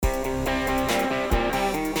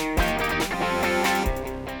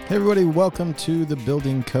Hey everybody, welcome to The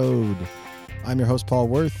Building Code. I'm your host, Paul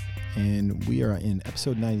Worth, and we are in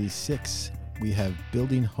episode 96. We have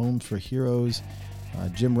Building Homes for Heroes.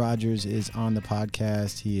 Jim Rogers is on the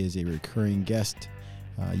podcast. He is a recurring guest.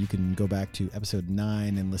 You can go back to episode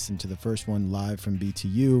 9 and listen to the first one live from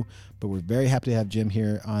BTU, but we're very happy to have Jim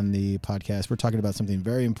here on the podcast. We're talking about something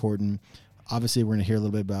very important. Obviously, we're going to hear a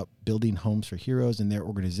little bit about Building Homes for Heroes and their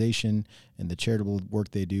organization and the charitable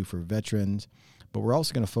work they do for veterans. But we're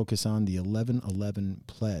also going to focus on the 11/11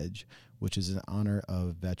 Pledge, which is in honor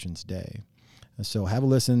of Veterans Day. So have a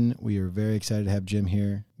listen. We are very excited to have Jim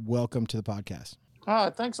here. Welcome to the podcast.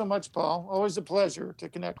 Thanks so much, Paul. Always a pleasure to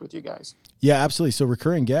connect with you guys. Yeah, absolutely. So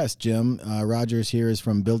recurring guest, Jim Rogers here is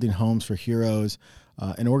from Building Homes for Heroes,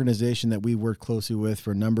 an organization that we worked closely with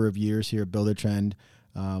for a number of years here at Buildertrend.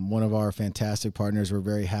 One of our fantastic partners. We're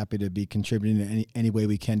very happy to be contributing in any way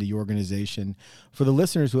we can to your organization. For the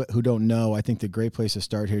listeners who don't know, I think the great place to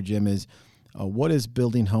start here, Jim, is what is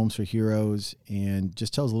Building Homes for Heroes? And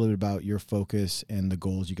just tell us a little bit about your focus and the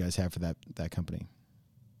goals you guys have for that company.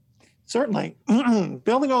 Certainly.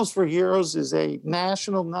 Building Homes for Heroes is a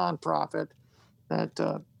national nonprofit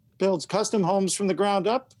that builds custom homes from the ground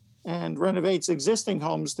up and renovates existing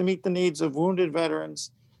homes to meet the needs of wounded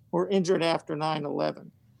veterans were injured after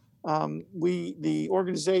 9/11. The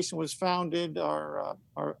organization was founded, our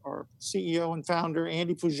CEO and founder,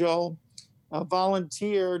 Andy Pujol,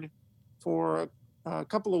 volunteered for a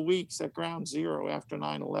couple of weeks at Ground Zero after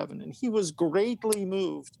 9/11. And he was greatly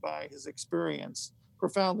moved by his experience,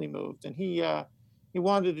 profoundly moved. And he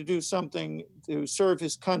wanted to do something to serve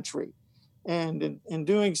his country. And in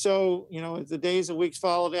doing so, as the days and weeks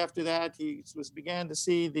followed after that, he began to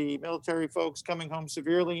see the military folks coming home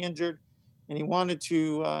severely injured, and he wanted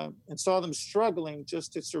to and saw them struggling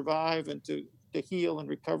just to survive and to heal and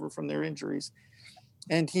recover from their injuries.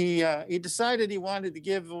 And he decided he wanted to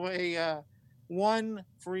give away one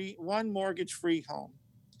mortgage-free home.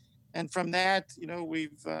 And from that,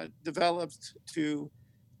 we've developed to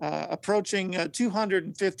approaching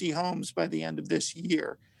 250 homes by the end of this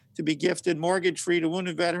year, to be gifted mortgage-free to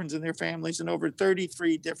wounded veterans and their families in over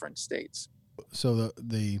 33 different states. So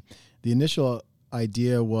the initial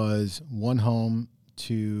idea was one home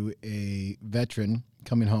to a veteran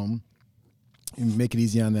coming home and make it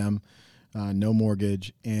easy on them, no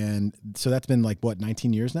mortgage. And so that's been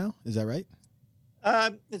 19 years now? Is that right?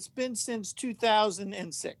 It's been since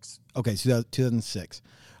 2006. Okay, so 2006.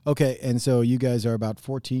 Okay, and so you guys are about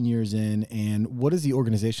 14 years in, and what does the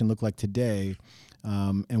organization look like today?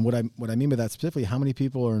 And what I mean by that specifically, how many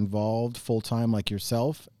people are involved full-time like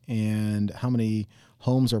yourself, and how many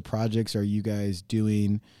homes or projects are you guys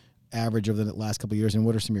doing average over the last couple of years, and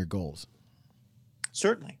what are some of your goals?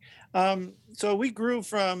 Certainly. So we grew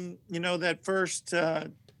from, that first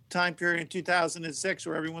time period in 2006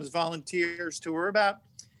 where everyone's volunteers to I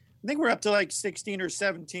think we're up to 16 or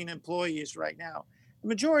 17 employees right now. The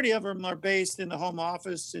majority of them are based in the home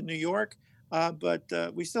office in New York. But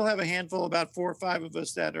we still have a handful, about 4 or 5 of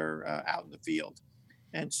us that are out in the field.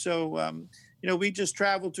 And so, we just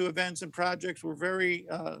travel to events and projects. We're very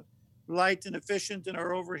light and efficient in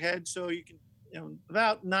our overhead. So you can,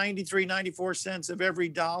 about 94 cents of every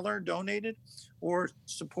dollar donated or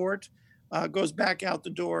support goes back out the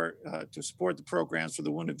door to support the programs for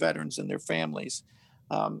the wounded veterans and their families.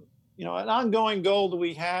 An ongoing goal that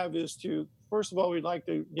we have is to, first of all, we'd like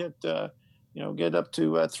to get up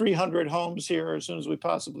to 300 homes here as soon as we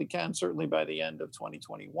possibly can, certainly by the end of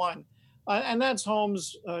 2021. And that's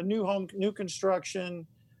homes, new construction,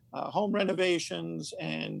 home renovations,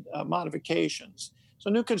 and modifications. So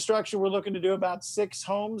new construction, we're looking to do about 6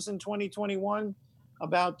 homes in 2021,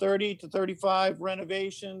 about 30 to 35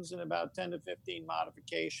 renovations, and about 10 to 15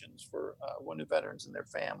 modifications for wounded veterans and their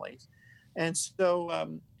families. And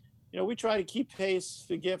so, we try to keep pace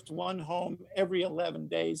to gift one home every 11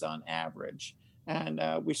 days on average. And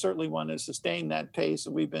we certainly want to sustain that pace.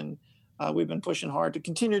 And we've been pushing hard to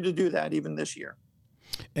continue to do that even this year.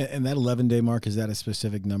 And that 11-day mark, is that a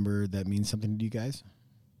specific number that means something to you guys?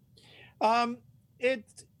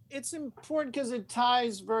 It's important because it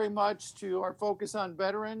ties very much to our focus on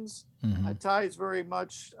veterans. Mm-hmm. It ties very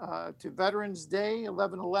much to Veterans Day,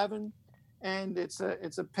 11/11. And it's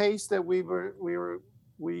a pace that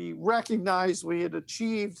we recognized we had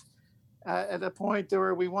achieved at a point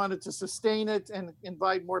where we wanted to sustain it and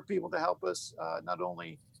invite more people to help us not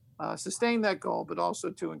only sustain that goal, but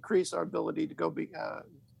also to increase our ability to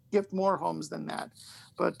gift more homes than that.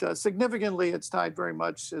 But significantly, it's tied very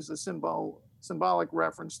much as a symbol symbolic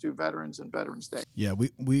reference to veterans and Veterans Day. Yeah,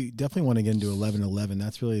 we definitely want to get into 11/11.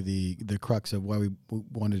 That's really the crux of why we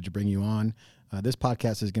wanted to bring you on. This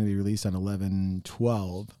podcast is going to be released on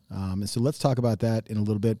 11/12. And so let's talk about that in a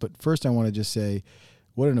little bit. But first, I want to just say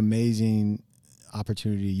what an amazing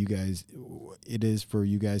opportunity it is for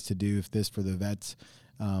you guys to do this for the vets.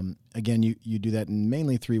 Again, you do that in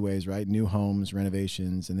mainly three ways, right? New homes,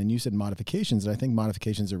 renovations, and then you said modifications. And I think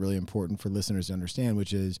modifications are really important for listeners to understand,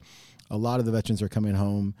 which is a lot of the veterans are coming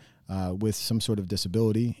home with some sort of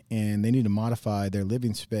disability, and they need to modify their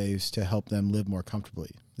living space to help them live more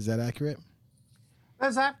comfortably. Is that accurate?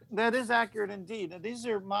 That is accurate indeed. And these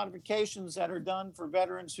are modifications that are done for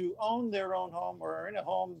veterans who own their own home or are in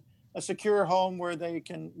a secure home where they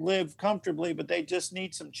can live comfortably, but they just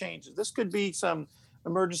need some changes. This could be some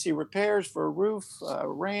emergency repairs for a roof,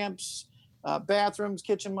 ramps, bathrooms,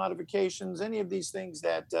 kitchen modifications, any of these things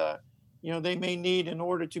that they may need in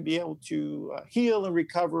order to be able to heal and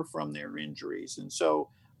recover from their injuries. And so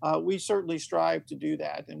we certainly strive to do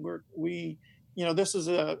that. And this is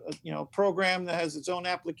a program that has its own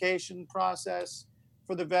application process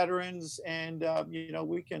for the veterans, and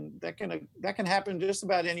that can happen just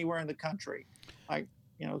about anywhere in the country.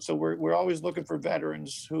 So we're always looking for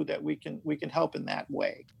veterans that we can help in that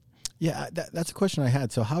way. Yeah, that's a question I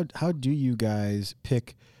had. So how do you guys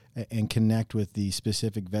pick and connect with the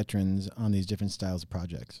specific veterans on these different styles of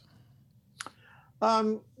projects?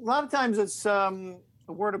 A lot of times it's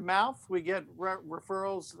word of mouth. We get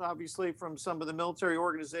referrals, obviously, from some of the military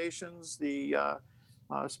organizations, the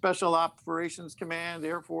Special Operations Command,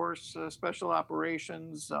 Air Force Special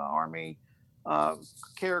Operations, Army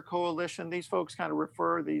Care Coalition. These folks kind of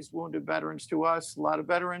refer these wounded veterans to us. A lot of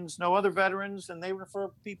veterans know other veterans, and they refer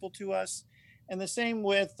people to us. And the same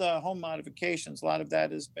with home modifications. A lot of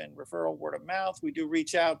that has been referral, word of mouth. We do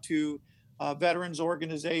reach out to veterans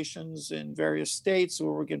organizations in various states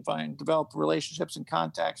where we can develop relationships and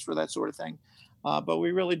contacts for that sort of thing. But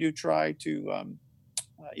we really do try to,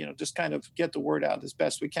 just kind of get the word out as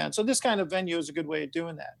best we can. So this kind of venue is a good way of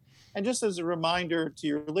doing that. And just as a reminder to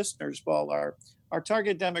your listeners, Paul, our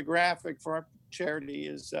target demographic for our charity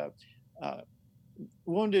is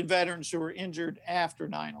wounded veterans who were injured after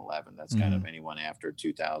 9/11. That's kind of anyone after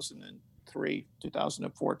 2003,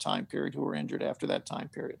 2004 time period who were injured after that time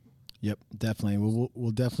period. Yep, definitely.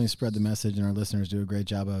 We'll definitely spread the message, and our listeners do a great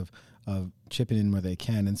job of chipping in where they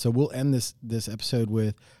can. And so we'll end this episode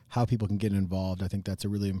with how people can get involved. I think that's a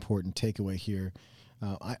really important takeaway here.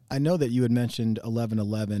 I know that you had mentioned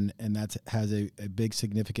 11/11, and that has a big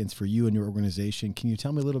significance for you and your organization. Can you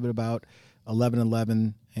tell me a little bit about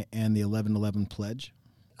 11/11 and the 11/11 pledge?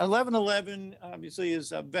 11/11 obviously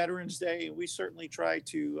is Veterans Day. We certainly try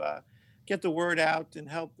to get the word out and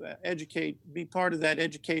help educate, be part of that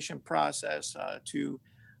education process to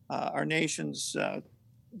our nation's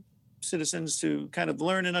citizens to kind of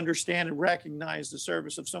learn and understand and recognize the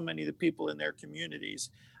service of so many of the people in their communities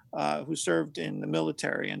who served in the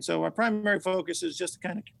military. And so our primary focus is just to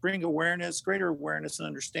kind of bring greater awareness and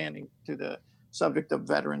understanding to the subject of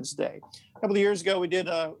Veterans Day. A couple of years ago, we did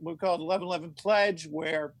what we called 11/11 Pledge,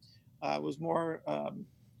 where it was more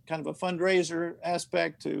kind of a fundraiser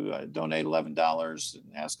aspect to donate $11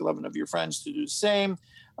 and ask 11 of your friends to do the same.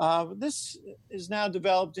 This is now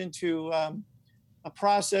developed into a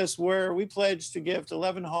process where we pledge to gift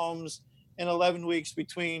 11 homes in 11 weeks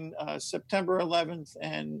between September 11th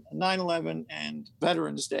and 9/11 and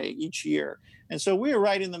Veterans Day each year. And so we are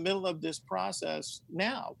right in the middle of this process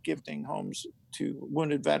now, gifting homes to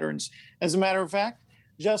wounded veterans. As a matter of fact,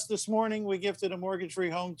 just this morning, we gifted a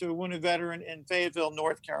mortgage-free home to a wounded veteran in Fayetteville,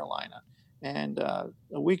 North Carolina. And a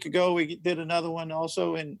week ago, we did another one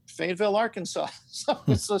also in Fayetteville, Arkansas. So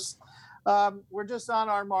it's just, we're just on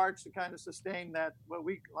our march to kind of sustain that, what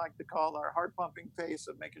we like to call our heart-pumping pace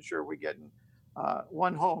of making sure we're getting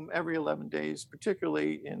one home every 11 days,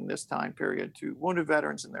 particularly in this time period, to wounded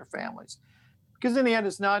veterans and their families. Because in the end,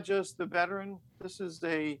 it's not just the veteran. This is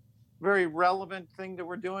a very relevant thing that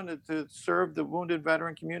we're doing to serve the wounded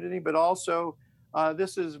veteran community, but also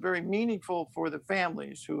this is very meaningful for the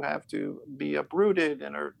families who have to be uprooted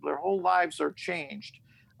and their whole lives are changed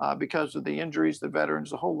because of the injuries, the veterans,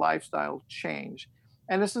 the whole lifestyle change.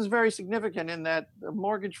 And this is very significant in that the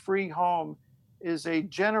mortgage-free home is a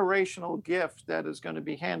generational gift that is going to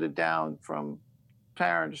be handed down from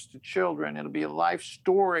parents to children. It'll be a life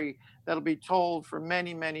story that'll be told for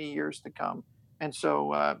many, many years to come. And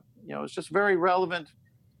so, it's just very relevant,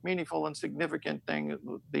 meaningful, and significant thing,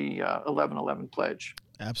 the 11/11 Pledge.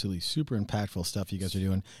 Absolutely. Super impactful stuff you guys are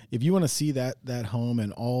doing. If you want to see that home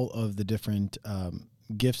and all of the different,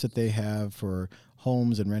 gifts that they have for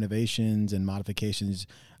homes and renovations and modifications,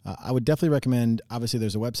 I would definitely recommend, obviously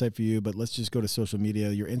there's a website for you, but let's just go to social media.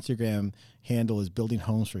 Your Instagram handle is Building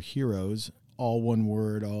Homes for Heroes, all one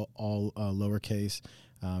word, all lowercase.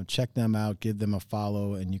 Check them out, give them a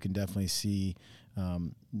follow, and you can definitely see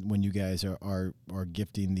when you guys are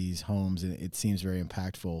gifting these homes, and it seems very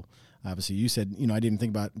impactful. Obviously, you said, I didn't think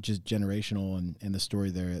about just generational and the story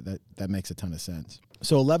there. That makes a ton of sense.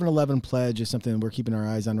 So 1111 Pledge is something we're keeping our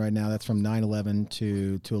eyes on right now. That's from 9/11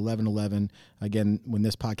 to 11/11. Again, when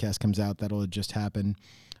this podcast comes out, that'll have just happened.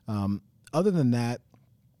 Other than that,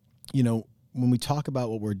 when we talk about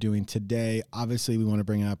what we're doing today, obviously we want to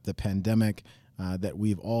bring up the pandemic that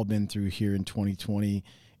we've all been through here in 2020.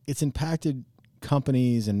 It's impacted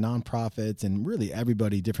companies and nonprofits and really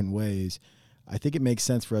everybody different ways. I think it makes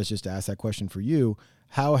sense for us just to ask that question for you.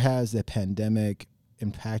 How has the pandemic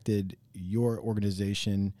impacted your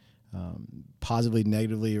organization, positively,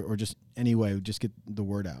 negatively, or just any way, just get the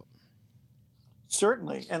word out?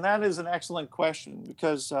 Certainly. And that is an excellent question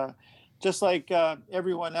because just like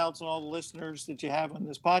everyone else and all the listeners that you have on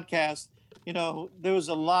this podcast, there was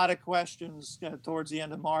a lot of questions towards the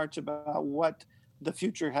end of March about what the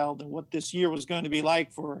future held and what this year was going to be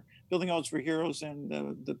like for Building Homes for Heroes and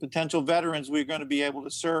the potential veterans we're going to be able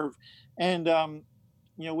to serve. And,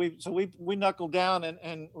 we knuckled down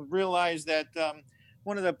and realized that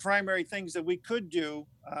one of the primary things that we could do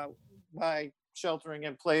by sheltering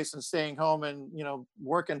in place and staying home and,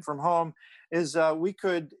 working from home is we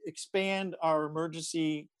could expand our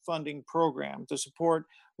emergency funding program to support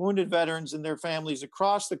wounded veterans and their families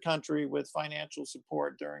across the country with financial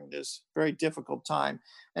support during this very difficult time.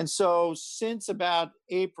 And so since about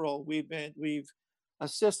April, we've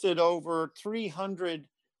assisted over 300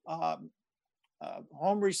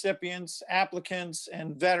 home recipients, applicants,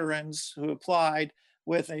 and veterans who applied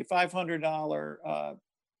with a $500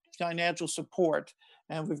 financial support.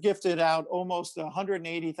 And we've gifted out almost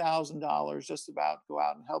 $180,000 just about go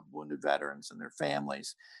out and help wounded veterans and their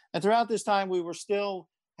families. And throughout this time, we were still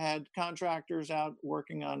had contractors out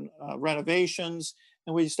working on renovations.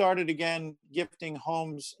 And we started again gifting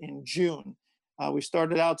homes in June. We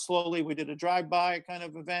started out slowly. We did a drive-by kind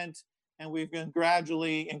of event, and we've been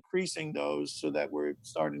gradually increasing those so that we're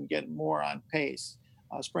starting to get more on pace.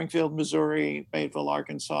 Springfield, Missouri, Fayetteville,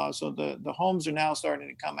 Arkansas. So the homes are now starting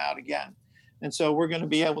to come out again. And so we're going to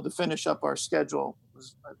be able to finish up our schedule.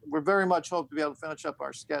 We're very much hope to be able to finish up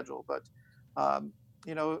our schedule. But,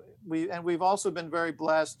 we've also been very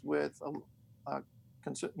blessed with,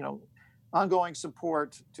 ongoing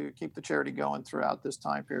support to keep the charity going throughout this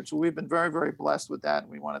time period. So we've been very, very blessed with that.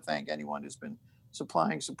 And we want to thank anyone who's been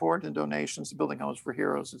supplying support and donations to Building Homes for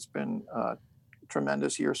Heroes. It's been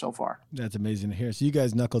tremendous year so far. That's amazing to hear. So you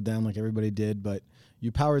guys knuckled down like everybody did, but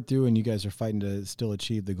you powered through and you guys are fighting to still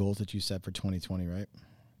achieve the goals that you set for 2020, right?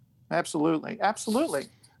 Absolutely.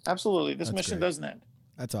 This mission doesn't end.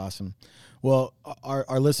 That's awesome. Well,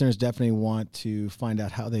 our listeners definitely want to find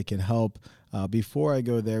out how they can help. Before I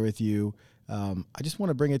go there with you, I just want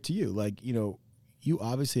to bring it to you. You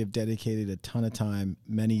obviously have dedicated a ton of time,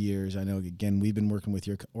 many years. I know, again, we've been working with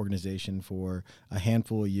your organization for a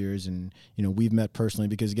handful of years, and, we've met personally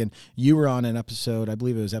because, again, you were on an episode, I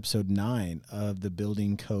believe it was episode 9 of the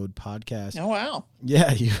Building Code podcast. Oh, wow.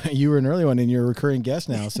 Yeah, you were an early one, and you're a recurring guest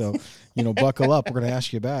now. So, buckle up. We're going to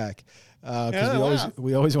ask you back because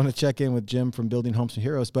we always want to check in with Jim from Building Homes for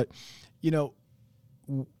Heroes. But,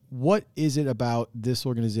 what is it about this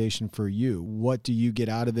organization for you? What do you get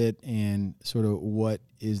out of it, and sort of what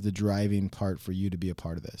is the driving part for you to be a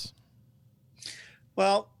part of this?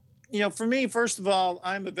 Well, for me, first of all,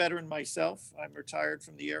 I'm a veteran myself. I'm retired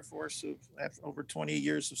from the Air Force of over 20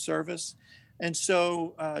 years of service. And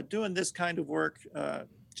so doing this kind of work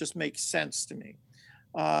just makes sense to me.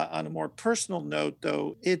 On a more personal note,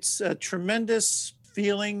 though, it's a tremendous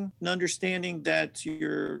feeling and understanding that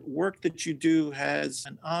your work that you do has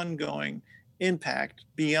an ongoing impact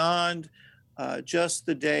beyond just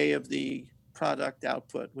the day of the product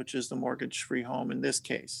output, which is the mortgage-free home in this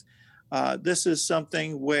case. This is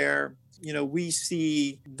something where, we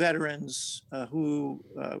see veterans who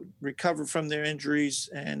recover from their injuries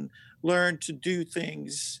and learn to do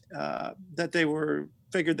things that they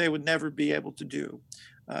figured they would never be able to do.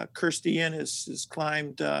 Kirstie Ennis has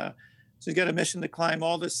climbed So he's got a mission to climb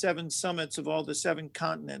all the 7 summits of all the 7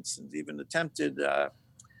 continents, and even attempted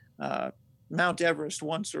Mount Everest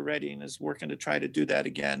once already, and is working to try to do that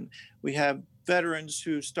again. We have veterans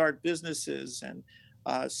who start businesses and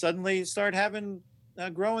suddenly start having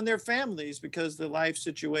growing their families because the life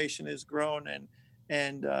situation has grown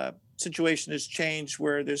and situation has changed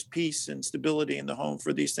where there's peace and stability in the home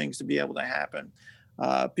for these things to be able to happen.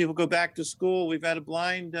 People go back to school. We've had a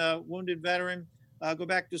blind wounded veteran go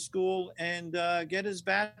back to school and get his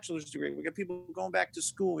bachelor's degree. We got people going back to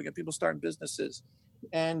school. We got people starting businesses.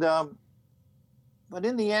 And but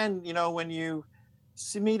in the end, when you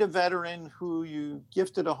meet a veteran who you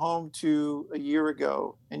gifted a home to a year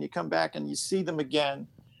ago, and you come back and you see them again,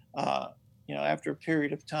 after a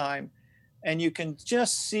period of time, and you can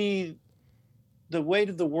just see the weight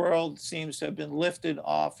of the world seems to have been lifted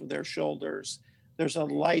off of their shoulders. There's a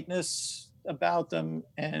lightness about them,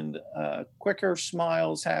 and quicker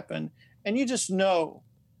smiles happen, and you just know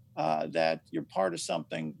that you're part of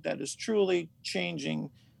something that is truly changing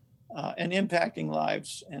and impacting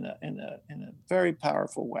lives in a very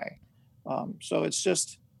powerful way. So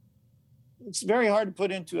it's very hard to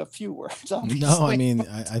put into a few words. Obviously. No, I mean,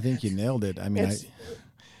 I think you nailed it. I mean,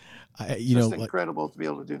 it's incredible to be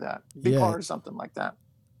able to do that. Be part of something like that.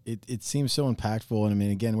 It seems so impactful. And I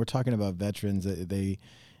mean, again, we're talking about veterans.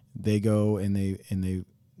 They go and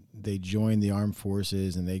they join the armed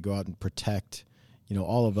forces, and they go out and protect,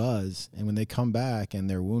 all of us. And when they come back and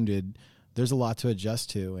they're wounded, there's a lot to adjust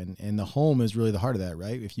to. And the home is really the heart of that,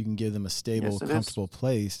 right? If you can give them a stable, comfortable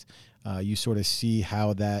place, you sort of see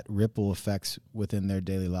how that ripple affects within their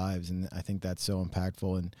daily lives. And I think that's so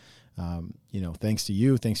impactful. And, thanks to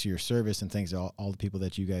you, thanks to your service, and thanks to all the people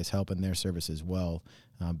that you guys help in their service as well.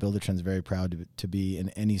 Buildertrend is very proud to be in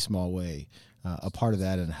any small way a part of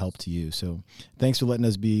that and a help to you. So thanks for letting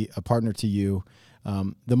us be a partner to you.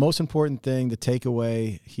 The most important thing, the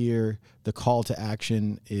takeaway here, the call to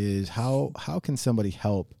action is how can somebody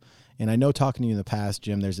help? And I know talking to you in the past,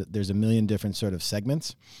 Jim, there's a million different sort of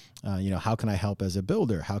segments. How can I help as a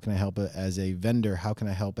builder? How can I help as a vendor? How can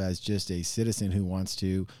I help as just a citizen who wants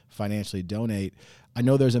to financially donate? I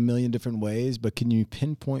know there's a million different ways, but can you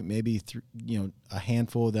pinpoint maybe a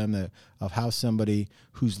handful of them of how somebody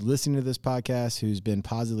who's listening to this podcast, who's been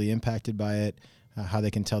positively impacted by it, how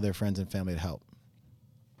they can tell their friends and family to help?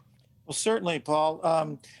 Well, certainly,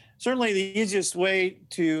 Paul. Certainly the easiest way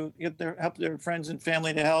to help their friends and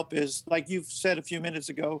family to help is, like you've said a few minutes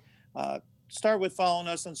ago, start with following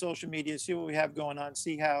us on social media, see what we have going on,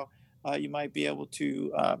 see how you might be able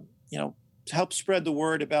to, help spread the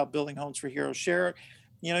word about Building Homes for Heroes. Share,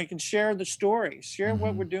 you can share the stories, share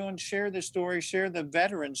what we're doing, share the stories, share the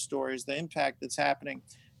veteran stories, the impact that's happening.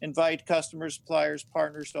 Invite customers, suppliers,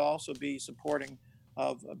 partners to also be supporting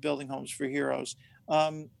of Building Homes for Heroes.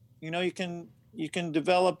 You can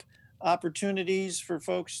develop opportunities for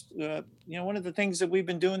folks. One of the things that we've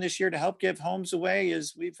been doing this year to help give homes away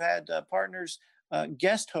is we've had partners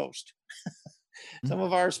guest host. Some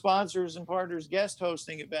of our sponsors and partners guest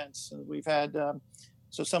hosting events. And we've had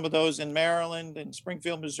some of those in Maryland and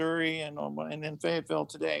Springfield, Missouri, and in Fayetteville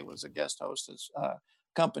today was a guest host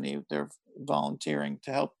company. They're volunteering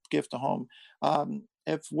to help gift a home.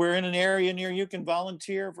 If we're in an area near you, can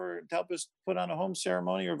volunteer to help us put on a home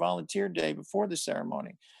ceremony or volunteer day before the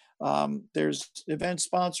ceremony. There's event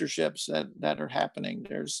sponsorships that are happening.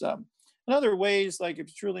 There's other ways, like if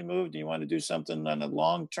you're truly moved and you want to do something on a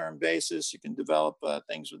long-term basis, you can develop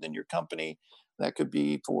things within your company. That could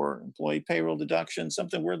be for employee payroll deduction.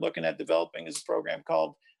 Something we're looking at developing is a program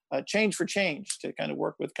called Change for Change, to kind of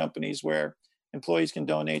work with companies where employees can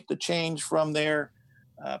donate the change from their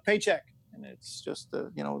paycheck, and it's just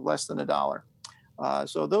less than $1.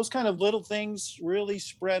 So those kind of little things really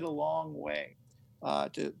spread a long way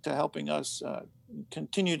to helping us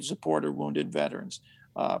continue to support our wounded veterans.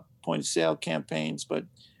 Point of sale campaigns, but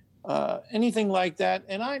anything like that.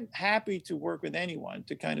 And I'm happy to work with anyone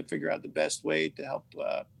to kind of figure out the best way to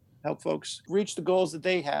help folks reach the goals that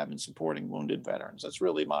they have in supporting wounded veterans. That's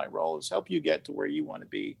really my role, is help you get to where you want to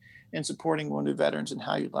be in supporting wounded veterans and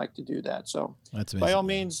how you'd like to do that. So by all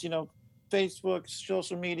means, Facebook,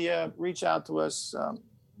 social media, reach out to us.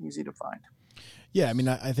 Easy to find. Yeah, I mean,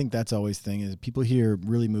 I think that's always the thing, is people hear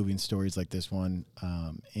really moving stories like this one,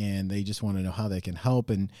 and they just want to know how they can help.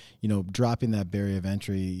 And, dropping that barrier of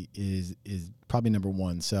entry is probably number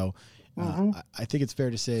one. So I think it's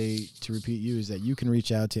fair to say, to repeat you, is that you can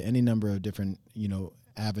reach out to any number of different,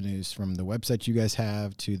 avenues, from the website you guys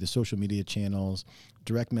have to the social media channels,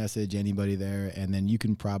 direct message anybody there, and then you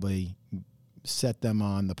can probably set them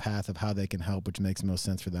on the path of how they can help, which makes the most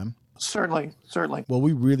sense for them. Certainly. Well,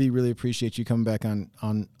 we really, really appreciate you coming back on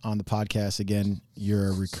the podcast again. You're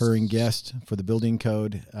a recurring guest for the Building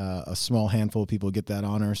Code. A small handful of people get that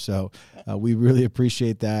honor, so we really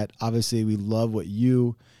appreciate that. Obviously, we love what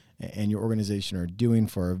you and your organization are doing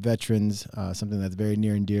for our veterans, something that's very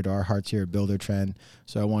near and dear to our hearts here at Builder Trend.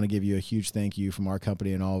 So I want to give you a huge thank you from our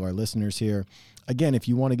company and all of our listeners here. Again, if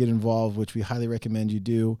you want to get involved, which we highly recommend you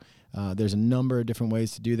do, there's a number of different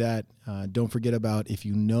ways to do that. Don't forget about if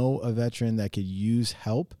you know a veteran that could use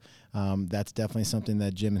help. That's definitely something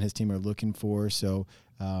that Jim and his team are looking for. So,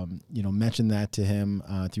 mention that to him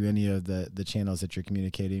through any of the channels that you're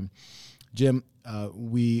communicating. Jim,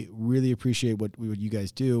 we really appreciate what you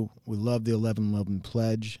guys do. We love the 1111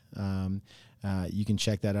 Pledge. You can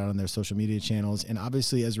check that out on their social media channels. And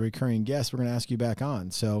obviously, as a recurring guest, we're going to ask you back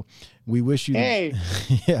on. So we wish you,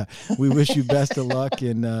 we wish you best of luck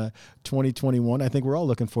in 2021. I think we're all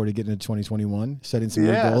looking forward to getting into 2021, setting some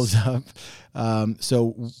new goals up.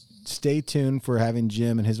 So stay tuned for having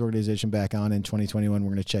Jim and his organization back on in 2021. We're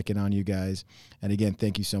going to check in on you guys. And again,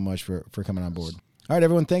 thank you so much for coming on board. All right,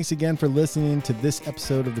 everyone, thanks again for listening to this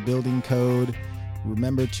episode of The Building Code.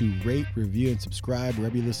 Remember to rate, review, and subscribe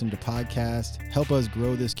wherever you listen to podcasts. Help us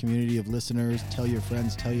grow this community of listeners. Tell your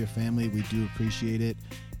friends, tell your family. We do appreciate it.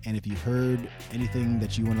 And if you heard anything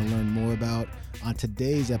that you want to learn more about on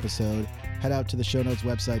today's episode, head out to the show notes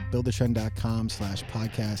website,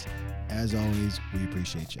 buildertrend.com/podcast. As always, we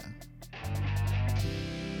appreciate you.